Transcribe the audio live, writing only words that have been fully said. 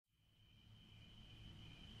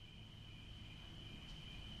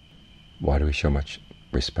Why do we show much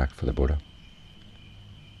respect for the Buddha?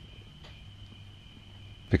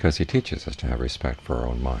 Because he teaches us to have respect for our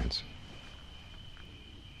own minds.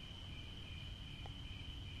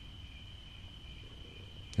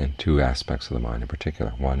 And two aspects of the mind in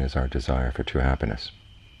particular. One is our desire for true happiness.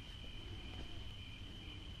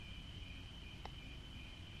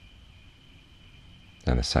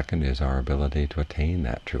 And the second is our ability to attain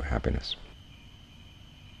that true happiness.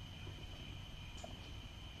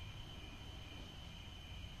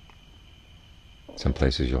 Some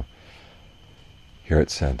places you'll hear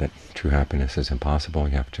it said that true happiness is impossible.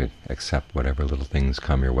 You have to accept whatever little things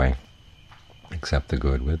come your way. Accept the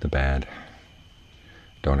good with the bad.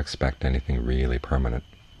 Don't expect anything really permanent.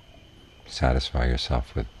 Satisfy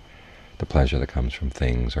yourself with the pleasure that comes from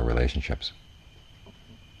things or relationships,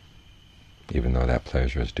 even though that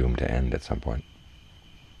pleasure is doomed to end at some point.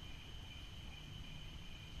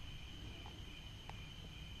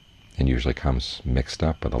 And usually comes mixed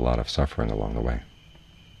up with a lot of suffering along the way.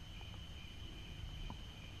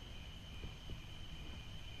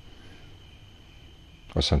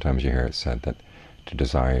 Or sometimes you hear it said that to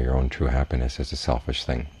desire your own true happiness is a selfish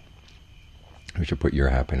thing. You should put your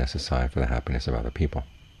happiness aside for the happiness of other people.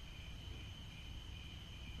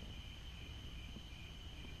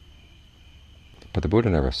 But the Buddha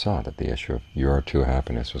never saw that the issue of your true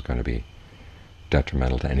happiness was going to be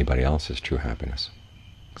detrimental to anybody else's true happiness.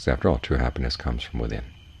 Because after all, true happiness comes from within.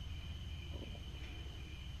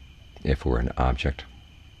 If it were an object,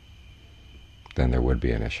 then there would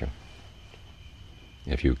be an issue.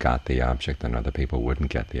 If you got the object, then other people wouldn't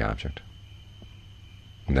get the object.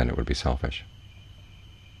 And then it would be selfish.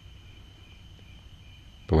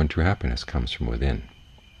 But when true happiness comes from within,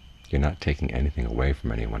 you're not taking anything away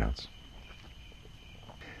from anyone else.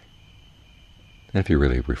 And if you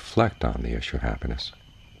really reflect on the issue of happiness,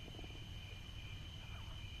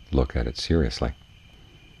 look at it seriously,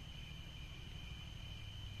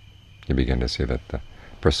 you begin to see that the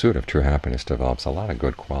pursuit of true happiness develops a lot of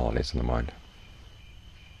good qualities in the mind.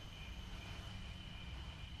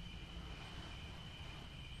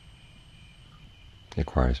 It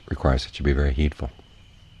requires that you be very heedful,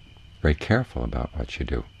 very careful about what you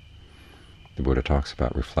do. The Buddha talks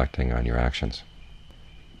about reflecting on your actions.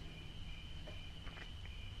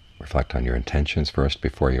 Reflect on your intentions first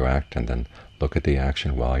before you act, and then look at the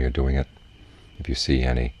action while you're doing it. If you see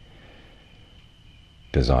any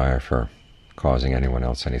desire for causing anyone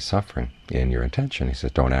else any suffering in your intention, he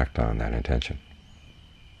says, don't act on that intention,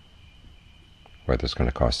 whether it's going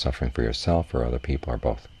to cause suffering for yourself or other people or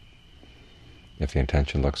both. If the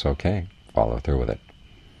intention looks okay, follow through with it.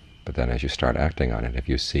 But then as you start acting on it, if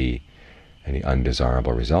you see any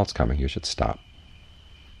undesirable results coming, you should stop.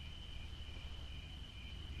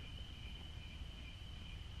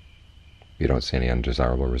 If you don't see any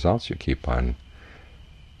undesirable results, you keep on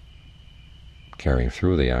carrying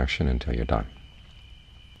through the action until you're done.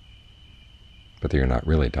 But then you're not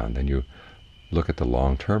really done. Then you look at the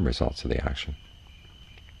long-term results of the action.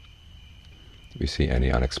 If you see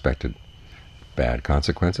any unexpected bad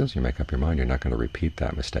consequences, you make up your mind you're not going to repeat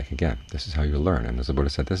that mistake again. This is how you learn. And as the Buddha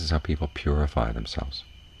said, this is how people purify themselves.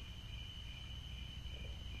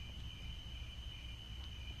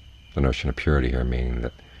 The notion of purity here meaning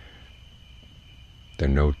that there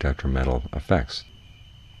are no detrimental effects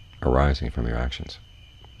arising from your actions.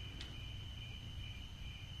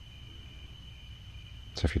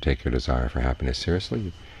 So if you take your desire for happiness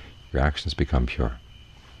seriously, your actions become pure,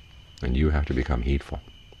 and you have to become heedful.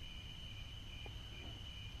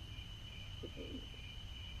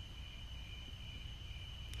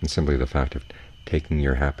 And simply the fact of taking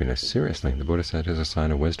your happiness seriously, the Buddha said, is a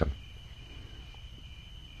sign of wisdom.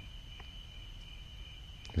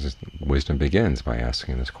 Wisdom begins by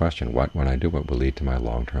asking this question, what, when I do what will lead to my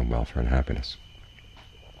long-term welfare and happiness?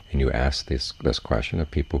 And you ask this question of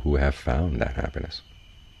people who have found that happiness.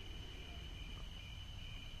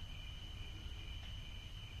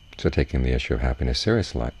 So taking the issue of happiness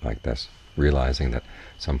seriously like this, realizing that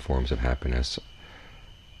some forms of happiness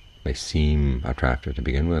may seem attractive to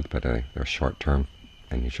begin with, but they're short-term,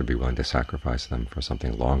 and you should be willing to sacrifice them for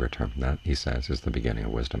something longer-term. That, he says, is the beginning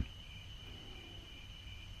of wisdom.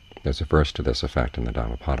 There's a verse to this effect in the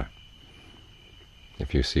Dhammapada.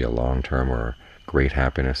 If you see a long-term or great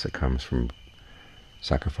happiness that comes from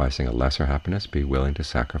sacrificing a lesser happiness, be willing to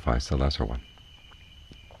sacrifice the lesser one.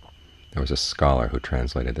 There was a scholar who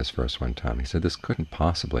translated this verse one time. He said, this couldn't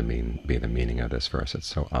possibly be the meaning of this verse. It's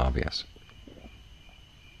so obvious.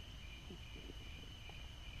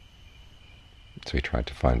 So he tried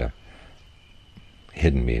to find a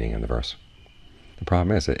hidden meaning in the verse. The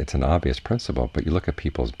problem is that it's an obvious principle, but you look at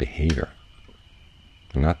people's behavior,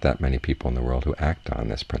 There are not that many people in the world who act on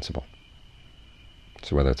this principle.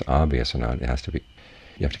 So whether it's obvious or not, it has to be.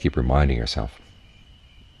 You have to keep reminding yourself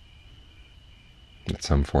that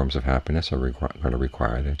some forms of happiness are going to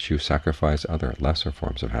require that you sacrifice other lesser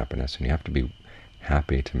forms of happiness, and you have to be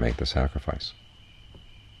happy to make the sacrifice.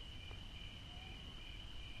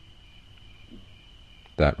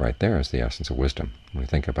 That right there is the essence of wisdom. When we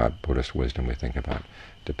think about Buddhist wisdom, we think about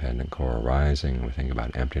dependent co-arising, we think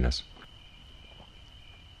about emptiness.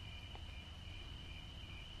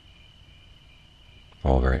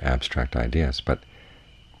 All very abstract ideas, but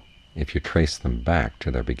if you trace them back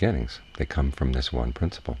to their beginnings, they come from this one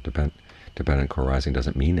principle. Dependent co-arising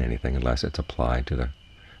doesn't mean anything unless it's applied to the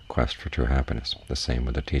quest for true happiness. The same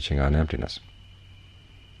with the teaching on emptiness.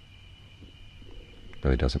 It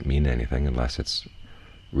really doesn't mean anything unless it's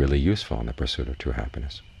really useful in the pursuit of true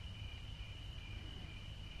happiness.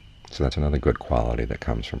 So that's another good quality that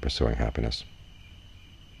comes from pursuing happiness.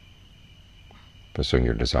 Pursuing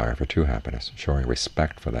your desire for true happiness, showing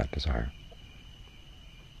respect for that desire,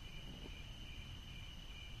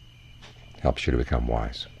 helps you to become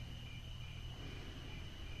wise.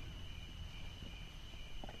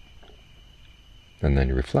 And then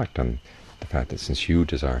you reflect on the fact that since you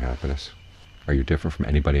desire happiness, are you different from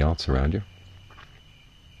anybody else around you?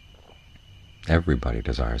 Everybody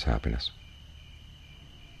desires happiness.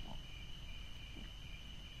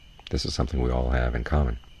 This is something we all have in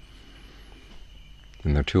common.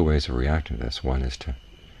 And there are two ways of reacting to this. One is to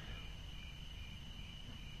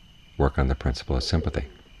work on the principle of sympathy.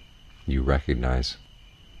 You recognize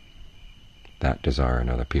that desire in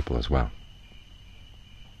other people as well.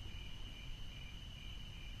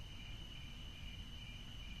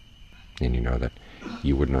 And you know that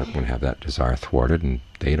you would not want to have that desire thwarted, and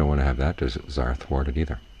they don't want to have that desire thwarted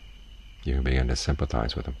either. You begin to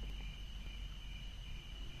sympathize with them.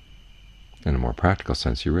 In a more practical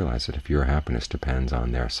sense, you realize that if your happiness depends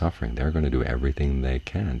on their suffering, they're going to do everything they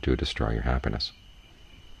can to destroy your happiness.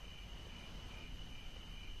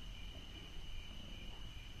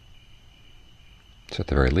 So at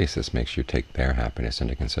the very least, this makes you take their happiness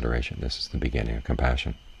into consideration. This is the beginning of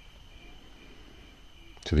compassion.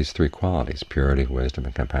 So these three qualities, purity, wisdom,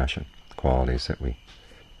 and compassion, qualities that we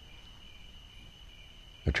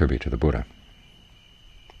attribute to the Buddha,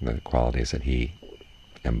 the qualities that he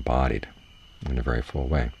embodied in a very full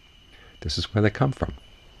way. This is where they come from.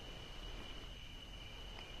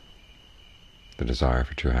 The desire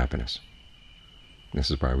for true happiness.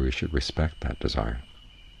 This is why we should respect that desire.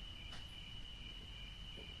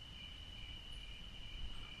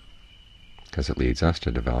 Because it leads us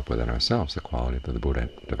to develop within ourselves the quality that the Buddha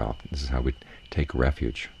developed. This is how we take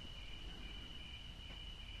refuge,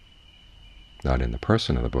 not in the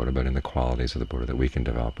person of the Buddha, but in the qualities of the Buddha that we can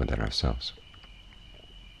develop within ourselves.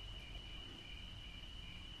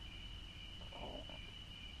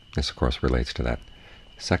 This, of course, relates to that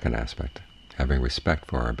second aspect, having respect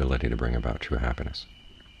for our ability to bring about true happiness.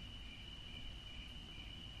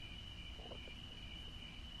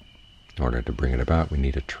 In order to bring it about, we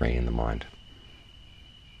need to train the mind.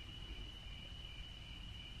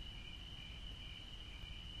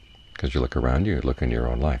 Because you look around you look in your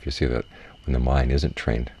own life, you see that when the mind isn't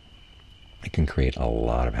trained, it can create a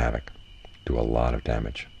lot of havoc, do a lot of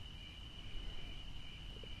damage.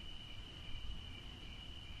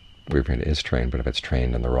 Or even it is trained, but if it's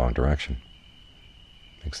trained in the wrong direction,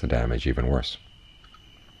 it makes the damage even worse.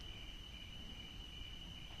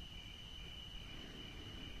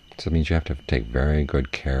 So it means you have to take very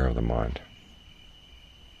good care of the mind.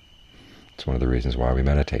 It's one of the reasons why we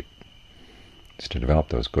meditate, is to develop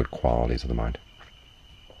those good qualities of the mind,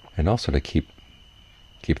 and also to keep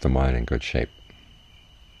the mind in good shape.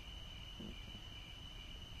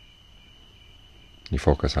 You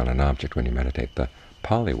focus on an object when you meditate. The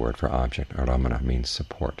Pali word for object, aramana, means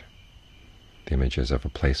support. The image is of a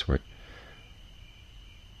place where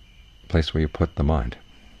you put the mind.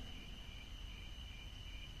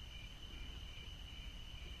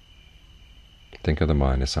 Think of the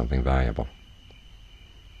mind as something valuable.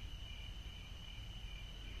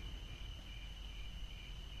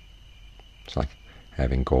 It's like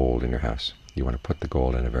having gold in your house. You want to put the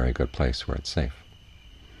gold in a very good place where it's safe.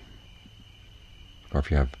 Or if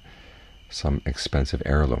you have some expensive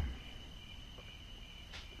heirloom,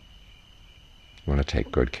 you want to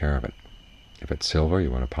take good care of it. If it's silver, you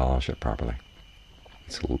want to polish it properly.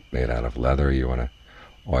 If it's made out of leather, you want to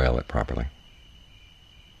oil it properly.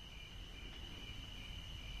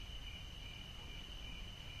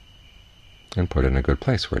 And put it in a good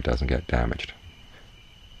place where it doesn't get damaged.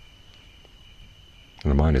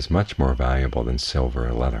 And the mind is much more valuable than silver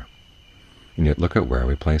or leather. And yet look at where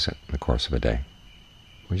we place it in the course of a day.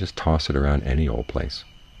 We just toss it around any old place.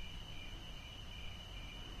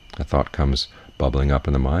 A thought comes bubbling up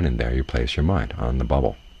in the mind, and there you place your mind, on the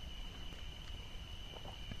bubble.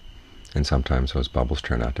 And sometimes those bubbles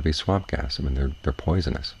turn out to be swamp gas. I mean, they're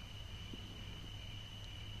poisonous.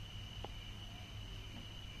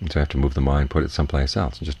 And so you have to move the mind, put it someplace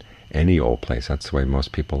else, just any old place. That's the way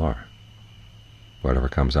most people are. Whatever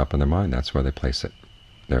comes up in their mind, that's where they place it,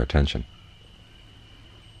 their attention.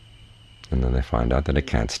 And then they find out that it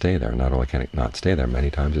can't stay there. Not only can it not stay there, many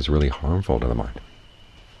times it's really harmful to the mind.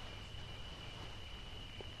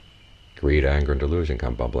 Greed, anger, and delusion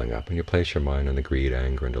come bubbling up, and you place your mind on the greed,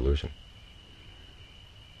 anger, and delusion.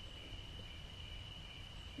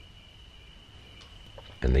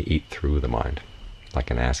 And they eat through the mind,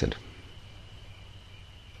 like an acid.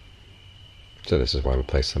 So this is why we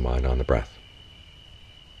place the mind on the breath.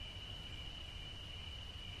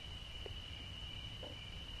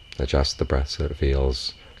 Adjust the breath so that it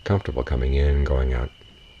feels comfortable coming in, going out,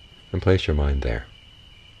 and place your mind there,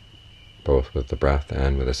 both with the breath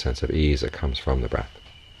and with a sense of ease that comes from the breath.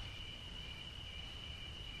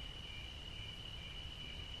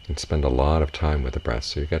 And spend a lot of time with the breath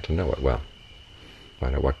so you get to know it well.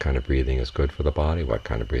 Find out what kind of breathing is good for the body, what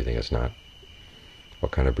kind of breathing is not,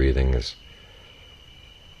 what kind of breathing is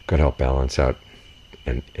going to help balance out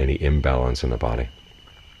any imbalance in the body.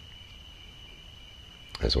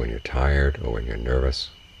 As when you're tired, or when you're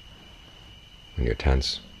nervous, when you're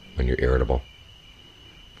tense, when you're irritable.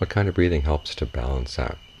 What kind of breathing helps to balance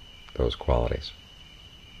out those qualities?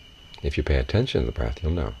 If you pay attention to the breath,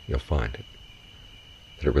 you'll find it,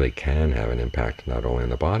 that it really can have an impact not only on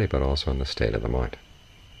the body, but also on the state of the mind.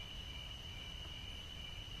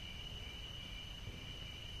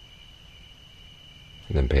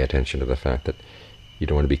 And then pay attention to the fact that you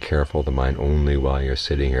don't want to be careful of the mind only while you're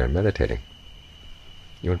sitting here and meditating.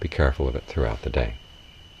 You want to be careful of it throughout the day.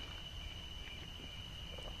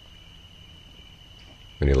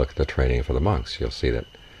 When you look at the training for the monks, you'll see that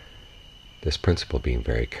this principle of being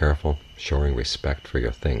very careful, showing respect for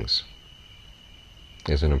your things,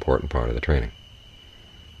 is an important part of the training.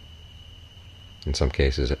 In some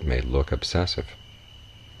cases it may look obsessive,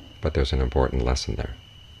 but there's an important lesson there.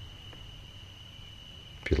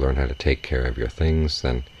 If you learn how to take care of your things,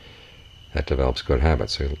 then that develops good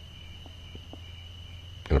habits. So you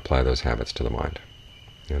can apply those habits to the mind.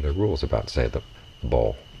 There are rules about, say, the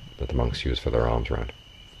bowl that the monks use for their alms round.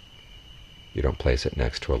 You don't place it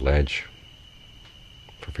next to a ledge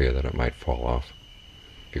for fear that it might fall off.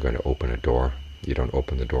 If you're going to open a door, you don't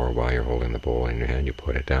open the door while you're holding the bowl in your hand. You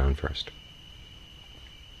put it down first.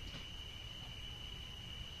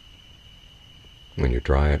 When you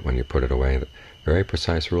dry it, when you put it away, very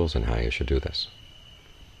precise rules on how you should do this,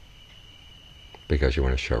 because you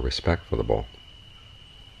want to show respect for the bowl.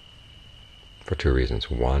 For two reasons.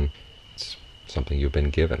 One, it's something you've been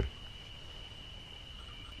given.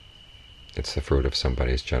 It's the fruit of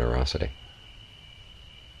somebody's generosity.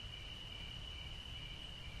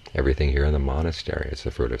 Everything here in the monastery is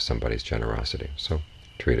the fruit of somebody's generosity, so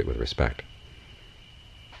treat it with respect.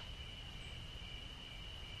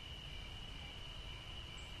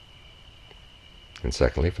 And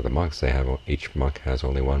secondly, for the monks, each monk has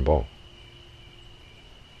only one bowl.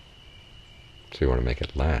 So you want to make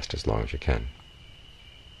it last as long as you can.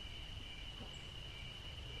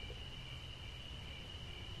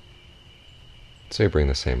 So you bring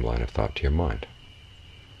the same line of thought to your mind.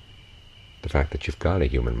 The fact that you've got a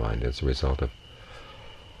human mind is a result of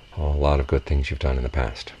a lot of good things you've done in the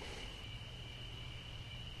past.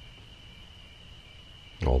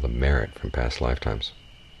 All the merit from past lifetimes.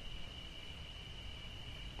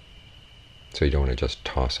 So you don't want to just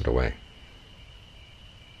toss it away.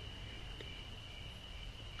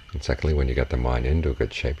 And secondly, when you get the mind into a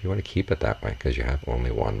good shape, you want to keep it that way, because you have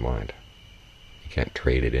only one mind. You can't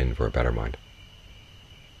trade it in for a better mind.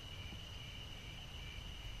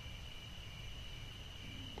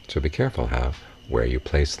 So be careful where you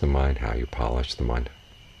place the mind, how you polish the mind,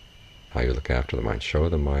 how you look after the mind. Show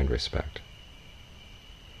the mind respect.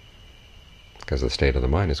 Because the state of the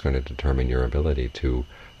mind is going to determine your ability to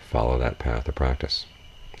follow that path of practice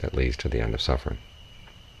that leads to the end of suffering.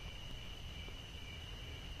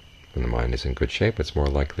 When the mind is in good shape, it's more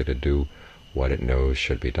likely to do what it knows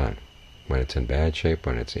should be done. When it's in bad shape,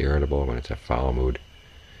 when it's irritable, when it's in a foul mood,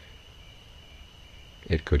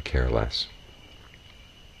 it could care less.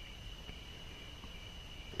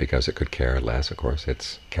 Because it could care less, of course,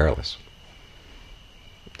 it's careless.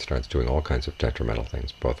 It starts doing all kinds of detrimental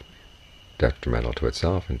things, both detrimental to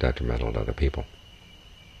itself and detrimental to other people.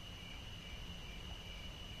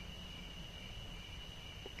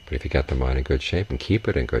 But if you get the mind in good shape and keep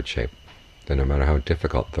it in good shape, then no matter how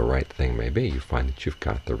difficult the right thing may be, you find that you've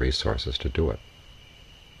got the resources to do it.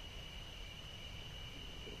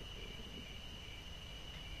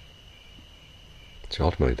 So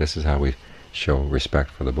ultimately, this is how we show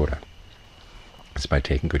respect for the Buddha. It's by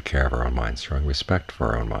taking good care of our own minds, showing respect for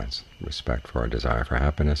our own minds, respect for our desire for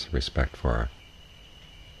happiness, respect for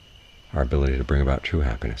our ability to bring about true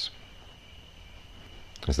happiness.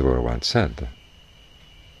 As the Buddha once said,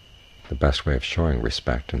 the best way of showing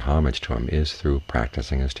respect and homage to him is through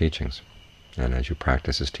practicing his teachings. And as you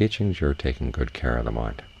practice his teachings, you're taking good care of the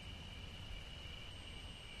mind.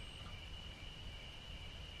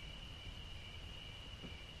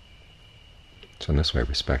 So in this way,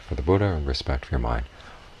 respect for the Buddha and respect for your mind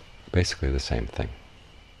are basically the same thing.